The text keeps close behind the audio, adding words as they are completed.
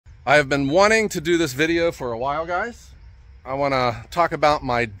I have been wanting to do this video for a while, guys. I want to talk about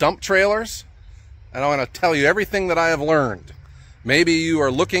my dump trailers, and I want to tell you everything that I have learned. Maybe you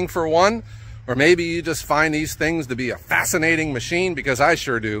are looking for one, or maybe you just find these things to be a fascinating machine, because I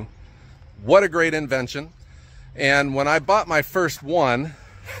sure do. What a great invention. And when I bought my first one,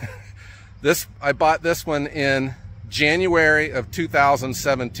 I bought this one in January of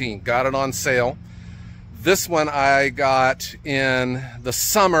 2017. Got it on sale. This one I got in the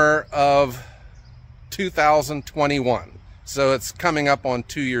summer of 2021. So it's coming up on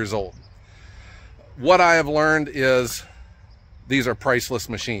 2 years old. What I have learned is these are priceless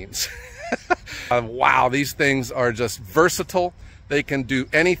machines. Wow, these things are just versatile. They can do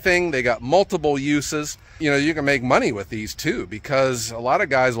anything. They got multiple uses. You know, you can make money with these too, because a lot of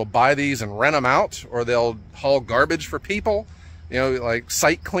guys will buy these and rent them out, or they'll haul garbage for people, you know, like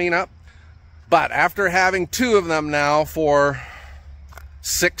site cleanup. But after having two of them now for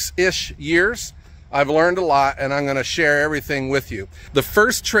 6-ish years, I've learned a lot, and I'm going to share everything with you. The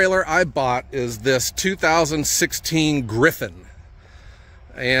first trailer I bought is this 2016 Griffin,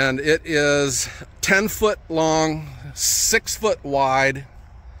 and it is 10 foot long, 6 foot wide,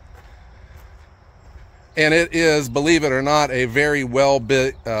 and it is, believe it or not, a very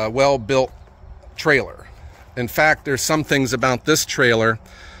well-built trailer. In fact, there's some things about this trailer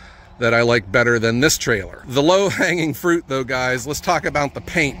that I like better than this trailer. The low-hanging fruit, though, guys, let's talk about the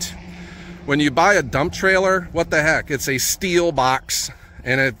paint. When you buy a dump trailer, what the heck? It's a steel box,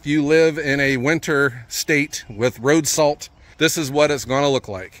 and if you live in a winter state with road salt, this is what it's going to look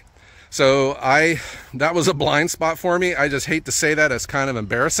like. So that was a blind spot for me. I just hate to say that, it's kind of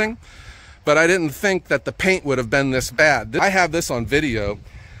embarrassing, but I didn't think that the paint would have been this bad. I have this on video.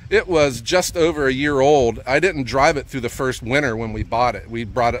 It was just over a year old. I didn't drive it through the first winter when we bought it. We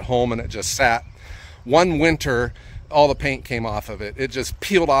brought it home and it just sat. One winter, all the paint came off of it. It just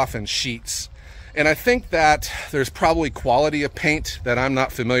peeled off in sheets. And I think that there's probably quality of paint that I'm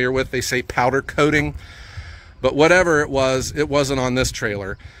not familiar with. They say powder coating, but whatever it wasn't on this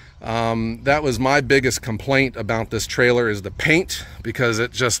trailer. That was my biggest complaint about this trailer, is the paint, because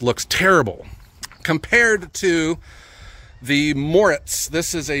it just looks terrible compared to the Moritz.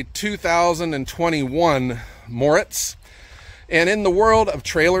 This is a 2021 Moritz. And in the world of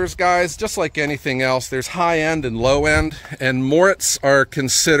trailers, guys, just like anything else, there's high end and low end, and Moritz are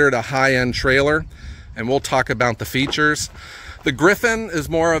considered a high end trailer, and we'll talk about the features. The Griffin is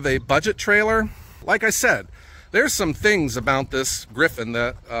more of a budget trailer. Like I said, there's some things about this Griffin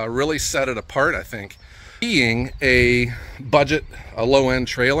that really set it apart, I think. Being a budget, a low end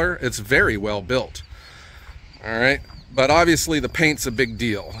trailer, it's very well built. All right. But obviously the paint's a big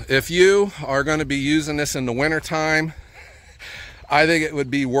deal. If you are going to be using this in the winter time, I think it would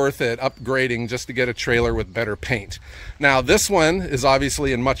be worth it upgrading just to get a trailer with better paint. Now this one is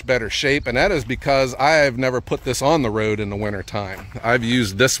obviously in much better shape, and that is because I have never put this on the road in the winter time. I've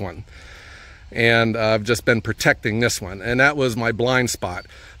used this one, and I've just been protecting this one, and that was my blind spot.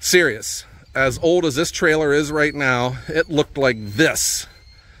 Serious, as old as this trailer is right now, it looked like this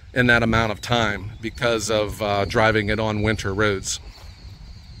in that amount of time because of driving it on winter roads.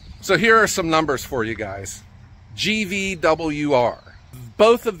 So here are some numbers for you guys. GVWR.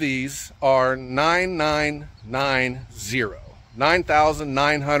 Both of these are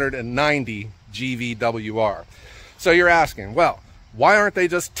 9,990 GVWR. So you're asking, well, why aren't they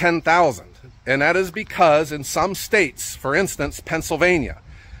just 10,000? And that is because in some states, for instance, Pennsylvania,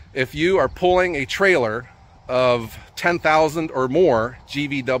 if you are pulling a trailer of 10,000 or more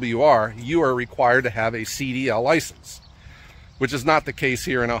GVWR, you are required to have a CDL license, which is not the case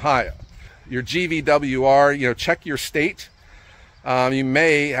here in Ohio. Your GVWR, you know, check your state. You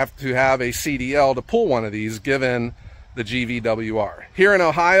may have to have a CDL to pull one of these, given the GVWR. Here in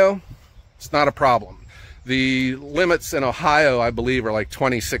Ohio, it's not a problem. The limits in Ohio, I believe, are like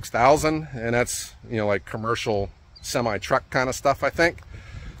 26,000, and that's, you know, like commercial semi-truck kind of stuff, I think.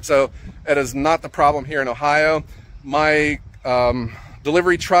 So it is not the problem here in Ohio. My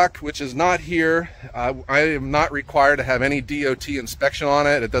delivery truck, which is not here, I am not required to have any DOT inspection on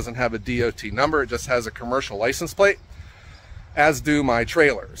it. It doesn't have a DOT number. It just has a commercial license plate, as do my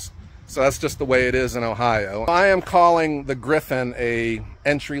trailers. So that's just the way it is in Ohio. I am calling the Griffin a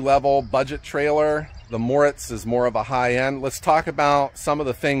entry-level budget trailer. The Moritz is more of a high-end. Let's talk about some of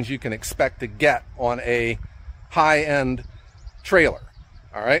the things you can expect to get on a high-end trailer.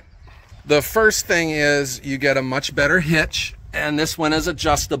 All right. The first thing is you get a much better hitch, and this one is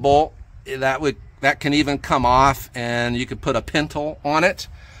adjustable. That can even come off, and you could put a pintle on it.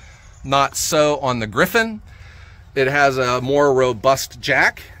 Not so on the Griffin. It has a more robust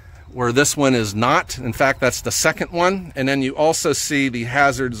jack, where this one is not. In fact, that's the second one. And then you also see the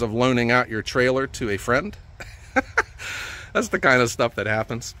hazards of loaning out your trailer to a friend. That's the kind of stuff that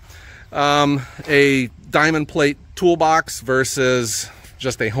happens. A diamond plate toolbox versus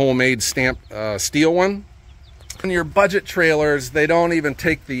just a homemade stamped steel one. In your budget trailers, they don't even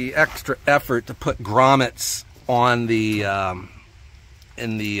take the extra effort to put grommets on the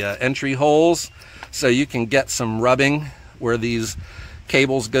in the entry holes, so you can get some rubbing where these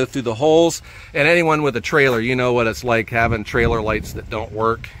cables go through the holes. And anyone with a trailer, you know what it's like having trailer lights that don't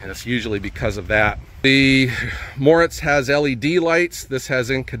work, and it's usually because of that. The Moritz has LED lights, this has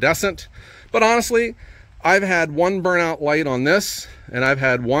incandescent, but honestly, I've had one burnout light on this, and I've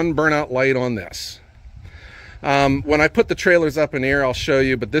had one burnout light on this. When I put the trailers up in the air, I'll show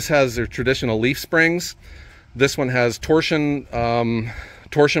you, but this has their traditional leaf springs. This one has torsion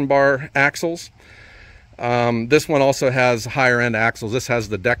bar axles. This one also has higher end axles. This has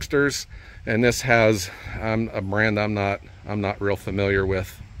the Dexters, and this has a brand I'm not real familiar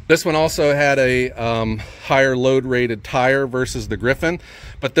with. This one also had a higher load rated tire versus the Griffin,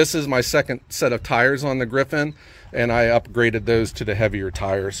 but this is my second set of tires on the Griffin, and I upgraded those to the heavier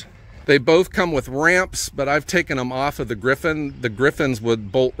tires. They both come with ramps, but I've taken them off of the Griffin. The Griffins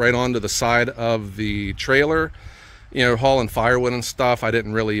would bolt right onto the side of the trailer. You know, hauling firewood and stuff, I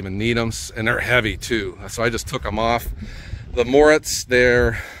didn't really even need them, and they're heavy too, so I just took them off. The Moritz,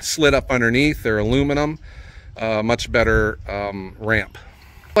 they're slid up underneath, they're aluminum, much better ramp.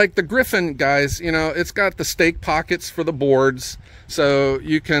 Like the Griffin, guys, you know, it's got the stake pockets for the boards, so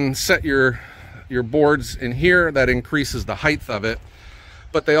you can set your boards in here. That increases the height of it.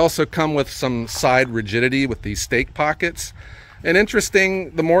 But they also come with some side rigidity with these stake pockets. And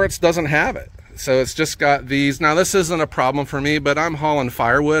interesting, the Moritz doesn't have it. So it's just got these. Now this isn't a problem for me, but I'm hauling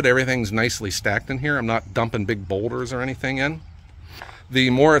firewood. Everything's nicely stacked in here. I'm not dumping big boulders or anything in. The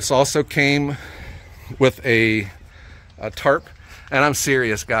Moritz also came with a tarp. And I'm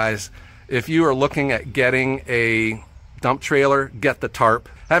serious, guys. If you are looking at getting a dump trailer, get the tarp.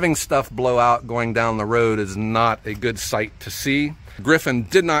 Having stuff blow out going down the road is not a good sight to see. Griffin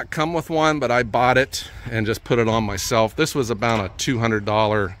did not come with one, but I bought it and just put it on myself. This was about a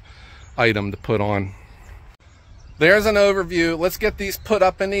 $200 item to put on. There's an overview. Let's get these put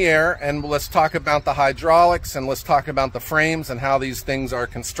up in the air, and let's talk about the hydraulics, and let's talk about the frames and how these things are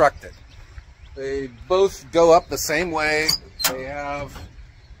constructed. They both go up the same way. They have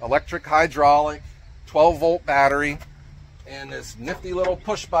electric hydraulic, 12-volt battery, and this nifty little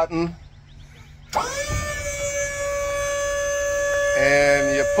push button.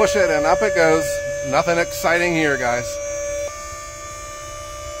 And you push it and up it goes. Nothing exciting here, guys.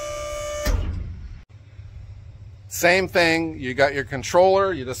 Same thing, you got your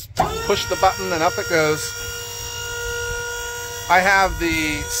controller, you just push the button and up it goes. I have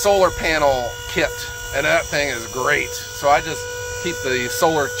the solar panel kit, and that thing is great. So I just keep the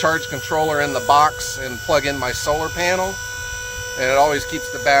solar charge controller in the box and plug in my solar panel, and it always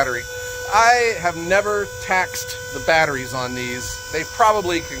keeps the battery. I have never taxed the batteries on these. They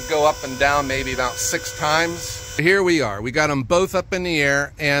probably can go up and down maybe about 6 times. Here we are. We got them both up in the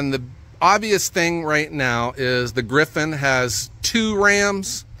air, and the obvious thing right now is the Griffin has 2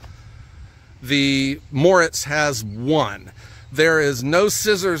 rams. The Moritz has 1. There is no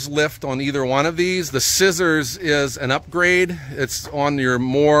scissors lift on either one of these. The scissors is an upgrade. It's on your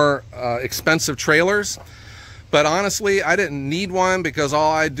more expensive trailers. But honestly, I didn't need one because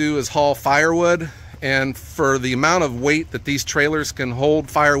all I do is haul firewood. And for the amount of weight that these trailers can hold,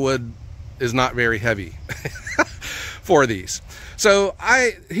 firewood is not very heavy for these. So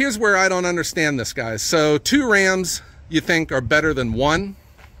here's where I don't understand this, guys. So 2 rams you think are better than 1,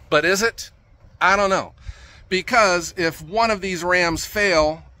 but is it? I don't know. Because if one of these rams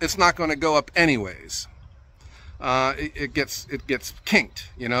fail, it's not going to go up anyways. It gets kinked,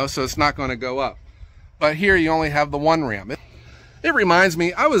 you know, so it's not going to go up. But here you only have the 1 ram. It reminds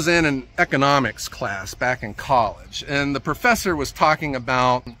me, I was in an economics class back in college, and the professor was talking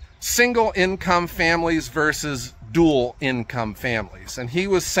about single income families versus dual income families. And he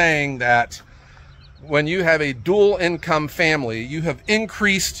was saying that when you have a dual income family, you have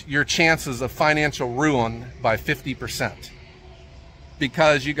increased your chances of financial ruin by 50%.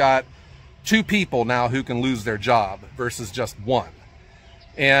 Because you got 2 people now who can lose their job versus just 1.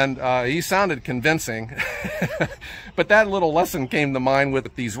 And he sounded convincing, but that little lesson came to mind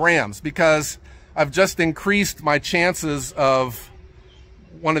with these rams, because I've just increased my chances of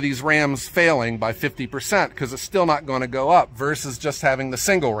one of these rams failing by 50% because it's still not going to go up versus just having the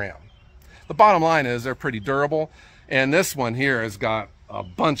single ram. The bottom line is they're pretty durable, and this one here has got a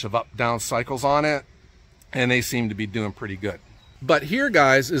bunch of up-down cycles on it, and they seem to be doing pretty good. But here,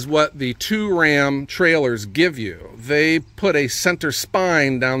 guys, is what the 2-ram trailers give you. They put a center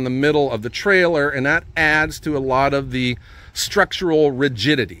spine down the middle of the trailer, and that adds to a lot of the structural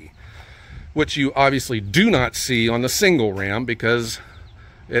rigidity, which you obviously do not see on the single ram because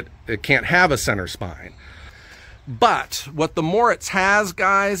it can't have a center spine. But what the Moritz has,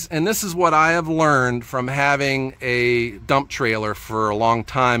 guys, and this is what I have learned from having a dump trailer for a long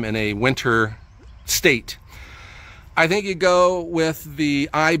time in a winter state, I think you go with the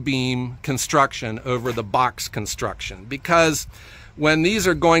I-beam construction over the box construction, because when these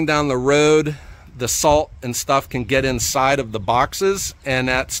are going down the road, the salt and stuff can get inside of the boxes, and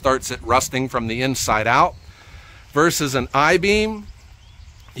that starts it rusting from the inside out. Versus an I-beam,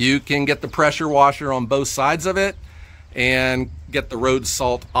 you can get the pressure washer on both sides of it and get the road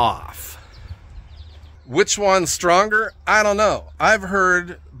salt off. Which one's stronger? I don't know. I've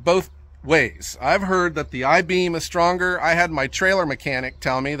heard both ways. I've heard that the I-beam is stronger. I had my trailer mechanic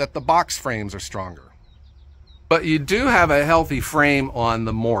tell me that the box frames are stronger. But you do have a healthy frame on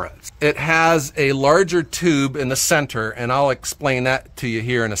the Moritz. It has a larger tube in the center, and I'll explain that to you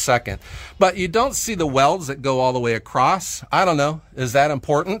here in a second. But you don't see the welds that go all the way across. I don't know, is that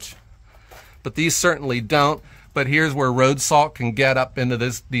important? But these certainly don't. But here's where road salt can get up into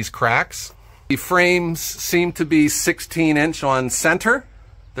these cracks. The frames seem to be 16-inch on center.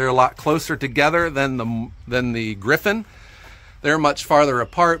 They're a lot closer together than the Griffin. They're much farther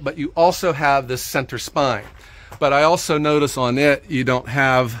apart, but you also have this center spine. But I also notice on it, you don't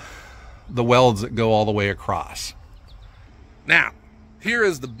have the welds that go all the way across. Now, here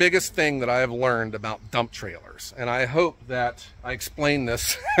is the biggest thing that I have learned about dump trailers, and I hope that I explain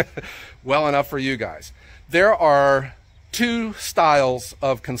this well enough for you guys. There are 2 styles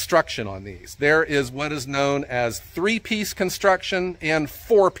of construction on these. There is what is known as 3-piece construction and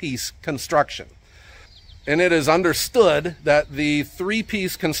 4-piece construction. And it is understood that the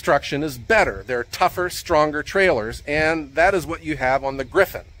 3-piece construction is better. They're tougher, stronger trailers, and that is what you have on the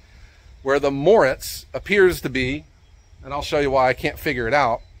Griffin, where the Moritz appears to be, and I'll show you why I can't figure it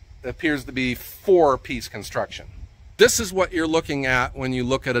out, it appears to be 4-piece construction. This is what you're looking at when you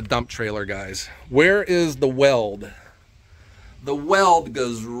look at a dump trailer, guys. Where is the weld? The weld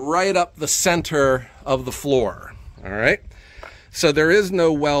goes right up the center of the floor, all right? So there is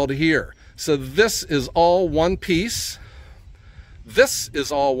no weld here. So this is all one piece. This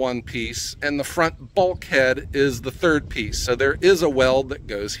is all one piece, and the front bulkhead is the 3rd piece. So there is a weld that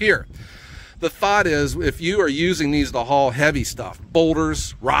goes here. The thought is, if you are using these to haul heavy stuff,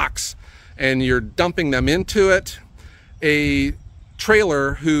 boulders, rocks, and you're dumping them into it, a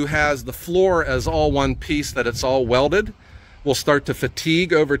trailer who has the floor as all one piece, that it's all welded, will start to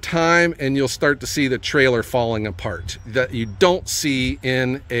fatigue over time, and you'll start to see the trailer falling apart that you don't see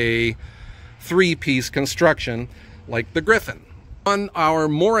in a 3-piece construction like the Griffin. On our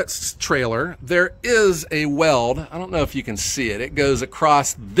Moritz trailer, there is a weld. I don't know if you can see it. It goes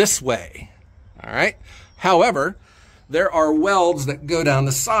across this way, all right? However, there are welds that go down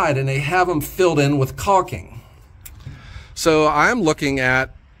the side, and they have them filled in with caulking. So I'm looking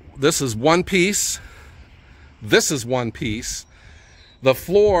at, this is one piece, this is one piece, the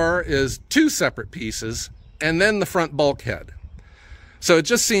floor is 2 separate pieces, and then the front bulkhead. So it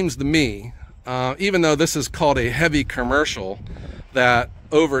just seems to me, even though this is called a heavy commercial, that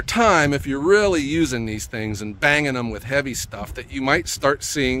over time, if you're really using these things and banging them with heavy stuff, that you might start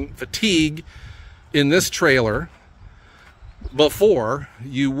seeing fatigue in this trailer before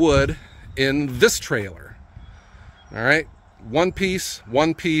you would in this trailer. All right, one piece,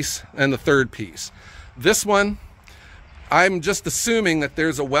 and the 3rd piece. This one, I'm just assuming that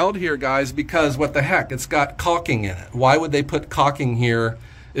there's a weld here, guys, because what the heck, it's got caulking in it. Why would they put caulking here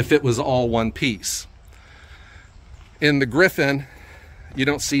if it was all one piece? In the Griffin, you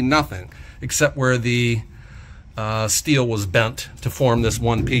don't see nothing except where the steel was bent to form this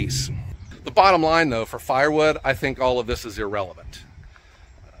one piece. The bottom line, though, for Firewood, I think all of this is irrelevant.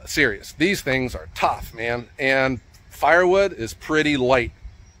 Serious. These things are tough, man, and Firewood is pretty light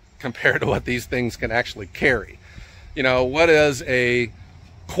compared to what these things can actually carry. You know, what is a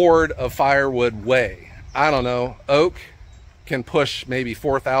cord of firewood weigh? I don't know. Oak can push maybe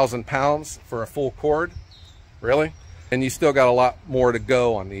 4,000 pounds for a full cord. Really? And you still got a lot more to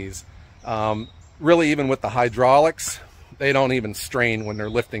go on these. Really, even with the hydraulics, they don't even strain when they're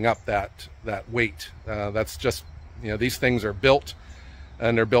lifting up that weight. That's just, you know, these things are built,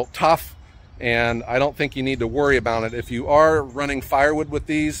 and they're built tough, and I don't think you need to worry about it. If you are running Firewood with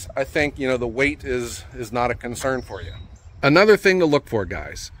these, I think, you know, the weight is not a concern for you. Another thing to look for,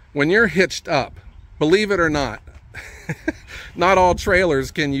 guys, when you're hitched up, believe it or not, not all trailers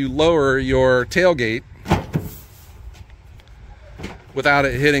can you lower your tailgate without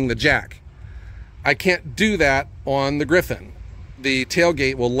it hitting the jack. I can't do that on the Griffin. The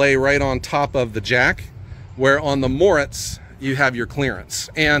tailgate will lay right on top of the jack, where on the Moritz you have your clearance.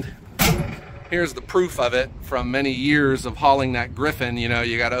 And here's the proof of it from many years of hauling that Griffin. You know,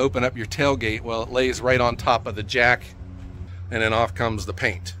 you got to open up your tailgate. Well, it lays right on top of the jack, and then off comes the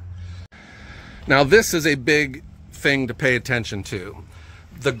paint. Now this is a big thing to pay attention to.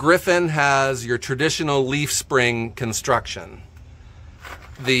 The Griffin has your traditional leaf spring construction.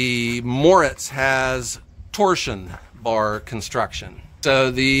 The Moritz has torsion bar construction.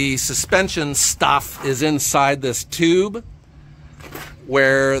 So the suspension stuff is inside this tube,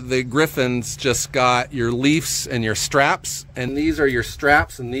 where the Griffin's just got your leaves and your straps, and these are your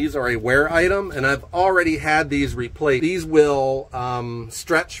straps, and these are a wear item, and I've already had these replaced. These will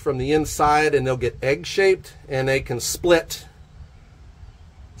stretch from the inside, and they'll get egg-shaped, and they can split.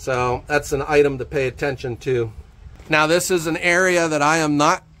 So that's an item to pay attention to. Now this is an area that I am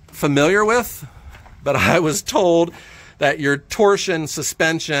not familiar with, but I was told that your torsion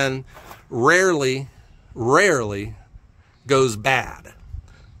suspension rarely goes bad.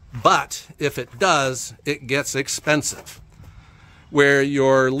 But if it does, it gets expensive. Where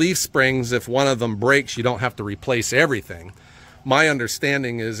your leaf springs, if one of them breaks, you don't have to replace everything. My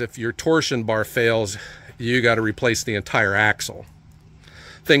understanding is if your torsion bar fails, you got to replace the entire axle.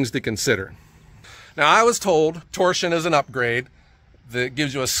 Things to consider. Now I was told torsion is an upgrade that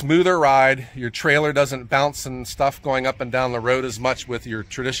gives you a smoother ride. Your trailer doesn't bounce and stuff going up and down the road as much with your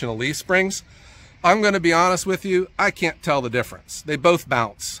traditional leaf springs. I'm going to be honest with you, I can't tell the difference. They both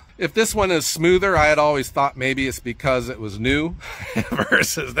bounce. If this one is smoother, I had always thought maybe it's because it was new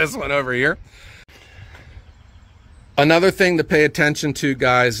versus this one over here. Another thing to pay attention to,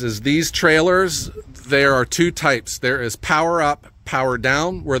 guys, is these trailers, there are two types. There is power up, power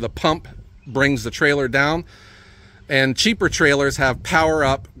down, where the pump brings the trailer down. And cheaper trailers have power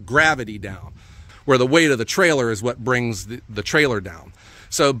up, gravity down, where the weight of the trailer is what brings the trailer down.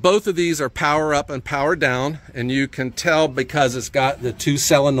 So both of these are power up and power down, and you can tell because it's got the two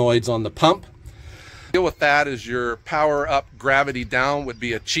solenoids on the pump. The deal with that is your power up, gravity down would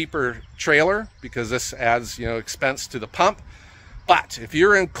be a cheaper trailer because this adds, you know, expense to the pump. But if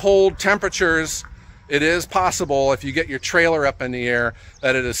you're in cold temperatures, it is possible if you get your trailer up in the air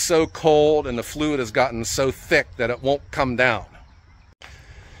that it is so cold and the fluid has gotten so thick that it won't come down.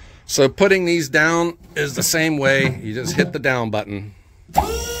 So putting these down is the same way. You just hit the down button.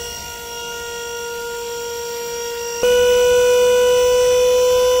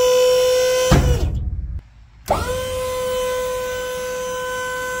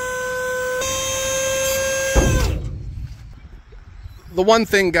 The one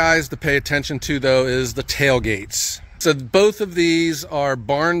thing, guys, to pay attention to, though, is the tailgates. So both of these are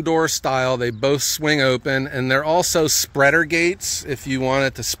barn door style. They both swing open, and they're also spreader gates. If you want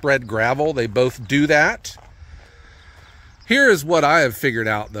it to spread gravel, they both do that. Here is what I have figured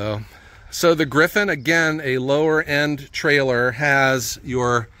out, though. So the Griffin, again, a lower end trailer, has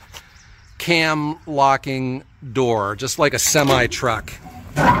your cam locking door, just like a semi truck.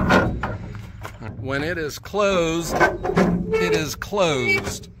 When it is closed, it is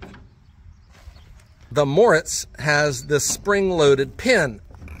closed. The Moritz has this spring-loaded pin,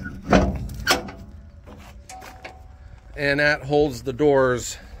 and that holds the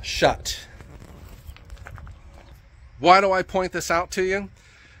doors shut. Why do I point this out to you?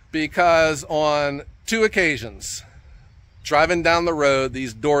 Because on 2 occasions, driving down the road,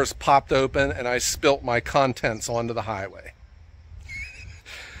 these doors popped open and I spilt my contents onto the highway.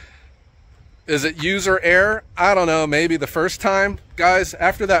 Is it user error? I don't know, maybe the first time. Guys,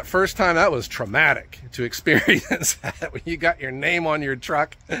 after that first time, that was traumatic to experience that. When you got your name on your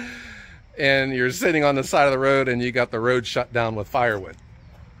truck and you're sitting on the side of the road and you got the road shut down with firewood.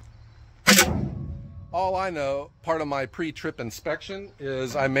 All I know, part of my pre-trip inspection,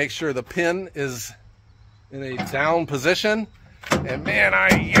 is I make sure the pin is in a down position. And man, I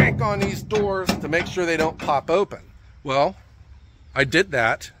yank on these doors to make sure they don't pop open. Well, I did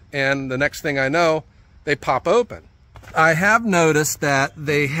that. And the next thing I know, they pop open. I have noticed that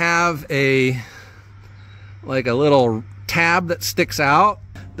they have like a little tab that sticks out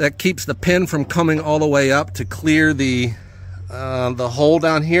that keeps the pin from coming all the way up to clear the hole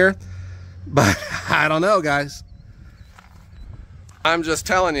down here. But I don't know, guys. I'm just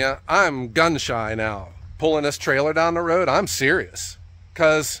telling you, I'm gun shy now. Pulling this trailer down the road, I'm serious.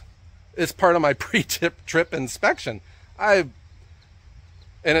 Because it's part of my pre-trip inspection.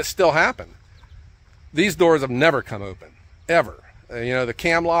 And it still happened. These doors have never come open, ever. You know, the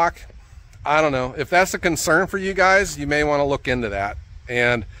cam lock, I don't know. If that's a concern for you guys, you may want to look into that.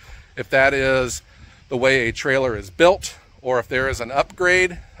 And if that is the way a trailer is built, or if there is an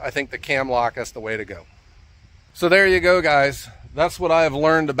upgrade, I think the cam lock is the way to go. So there you go, guys. That's what I have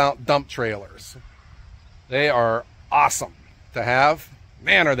learned about dump trailers. They are awesome to have.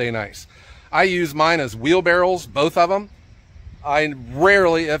 Man, are they nice. I use mine as wheelbarrows, both of them. I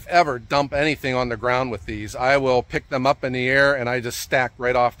rarely, if ever, dump anything on the ground with these. I will pick them up in the air and I just stack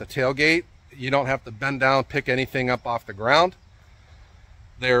right off the tailgate. You don't have to bend down, pick anything up off the ground.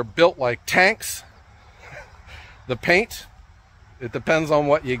 They're built like tanks. The paint, it depends on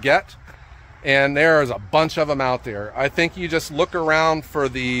what you get. And there is a bunch of them out there. I think you just look around for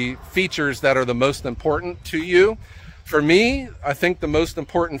the features that are the most important to you. For me, I think the most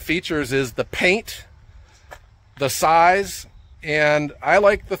important features is the paint, the size, and I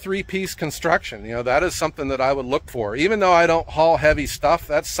like the three-piece construction. You know, that is something that I would look for. Even though I don't haul heavy stuff,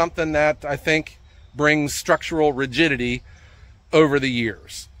 that's something that I think brings structural rigidity over the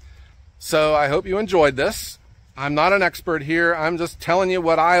years. So I hope you enjoyed this. I'm not an expert here. I'm just telling you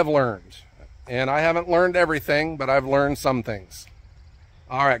what I have learned. And I haven't learned everything, but I've learned some things.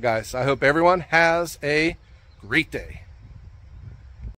 All right, guys. I hope everyone has a great day.